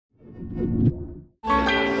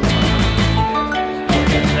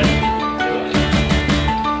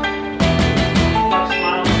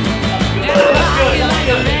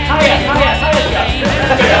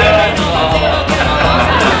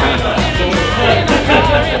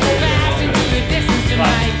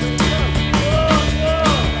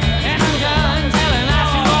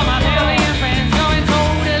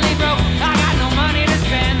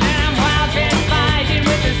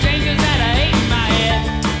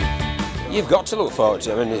You've got to look forward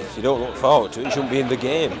to it. I mean, if you don't look forward to it, you shouldn't be in the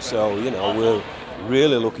game. So, you know, we're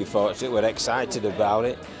really looking forward to it. We're excited about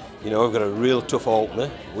it. You know, we've got a real tough opener,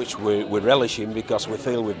 which we're relishing because we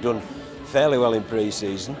feel we've done fairly well in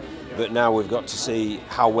pre-season. But now we've got to see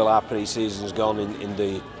how well our pre-season's gone in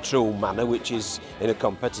the true manner, which is in a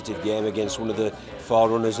competitive game against one of the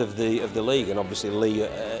forerunners of the league, and obviously Lee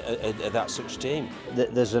are that such team.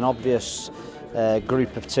 There's an obvious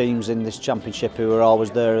group of teams in this championship who are always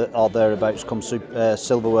there or thereabouts come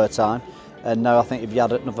silverware time, and now I think if you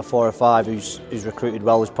add another 4 or 5 who's recruited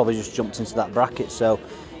well, who's probably just jumped into that bracket. So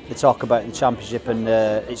they talk about the championship and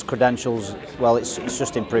its credentials. Well, it's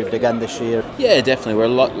just improved again this year. Yeah, definitely. We're a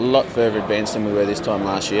lot further advanced than we were this time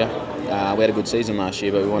last year. We had a good season last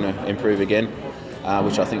year, but we want to improve again,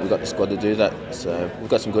 which I think we've got the squad to do that. So we've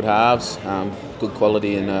got some good halves, good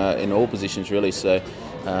quality in all positions really. So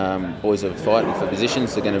boys are fighting for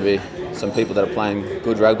positions. There are going to be some people that are playing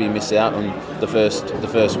good rugby miss out on the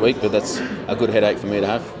first week, but that's a good headache for me to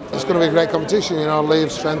have. It's going to be a great competition. You know, Lee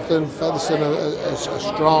have strengthened, Featherstone are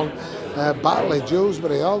strong, Batley,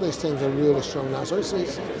 Dewsbury, all these teams are really strong now. So it's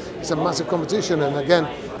a massive competition, and again,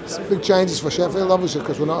 it's big changes for Sheffield, obviously,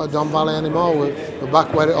 because we're not at Don Valley anymore. We're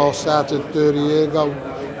back where it all started 30 years ago,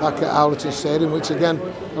 back at Howlerton Stadium, which again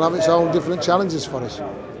will have its own different challenges for us.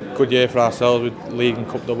 Good year for ourselves with league and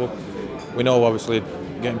cup double. We know obviously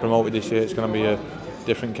getting promoted this year it's going to be a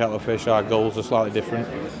different kettle of fish. Our goals are slightly different.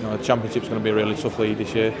 You know, the championship's going to be a really tough league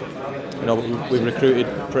this year. You know, we've recruited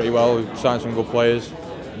pretty well. We've signed some good players.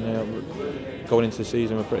 You know, going into the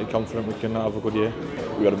season, we're pretty confident we can have a good year.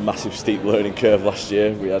 We had a massive steep learning curve last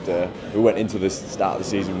year. We went into the start of the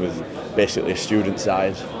season with basically a student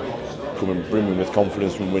side, coming brimming with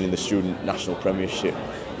confidence from winning the student national premiership.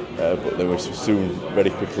 But then we soon very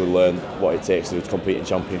quickly learned what it takes to compete in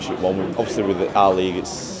Championship 1. Obviously with our league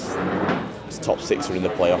it's top 6 are in the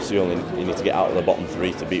playoffs, so you need to get out of the bottom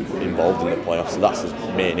 3 to be involved in the playoffs, so that's the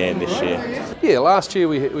main aim this year. Yeah, last year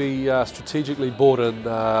we strategically brought in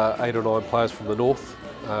 8 or 9 players from the north.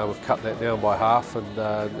 We've cut that down by half, and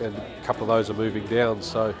a couple of those are moving down,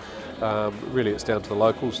 so really it's down to the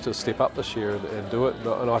locals to step up this year and do it,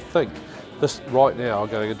 and I think this right now,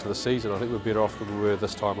 going into the season, I think we're better off than we were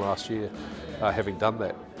this time last year, having done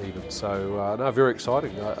that even. So, no, very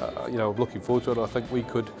exciting. You know, I'm looking forward to it. I think we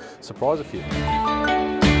could surprise a few.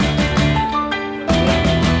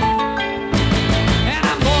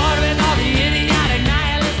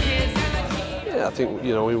 Yeah, I think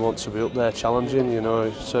we want to be up there challenging.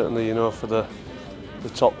 Certainly for the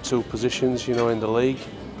top 2 positions. In the league,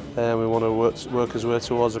 and we want to work our way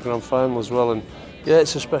towards the grand final as well. And yeah,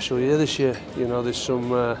 it's a special year this year. There's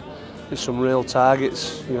some real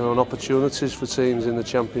targets, and opportunities for teams in the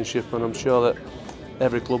championship, and I'm sure that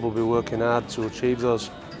every club will be working hard to achieve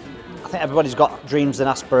those. I think everybody's got dreams and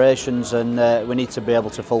aspirations, and we need to be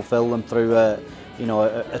able to fulfil them through a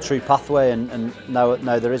true pathway. And now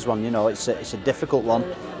there is one. It's a difficult one,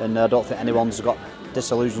 and I don't think anyone's got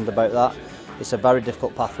disillusioned about that. It's a very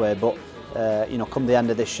difficult pathway, but come the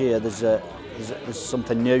end of this year, there's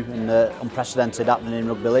something new and unprecedented happening in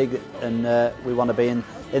rugby league, and we want to be in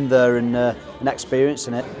there and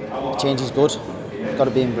experiencing it. Change is good, got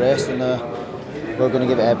to be embraced, and we're going to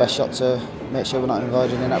give it our best shot to make sure we're not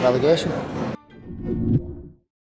involved in that relegation.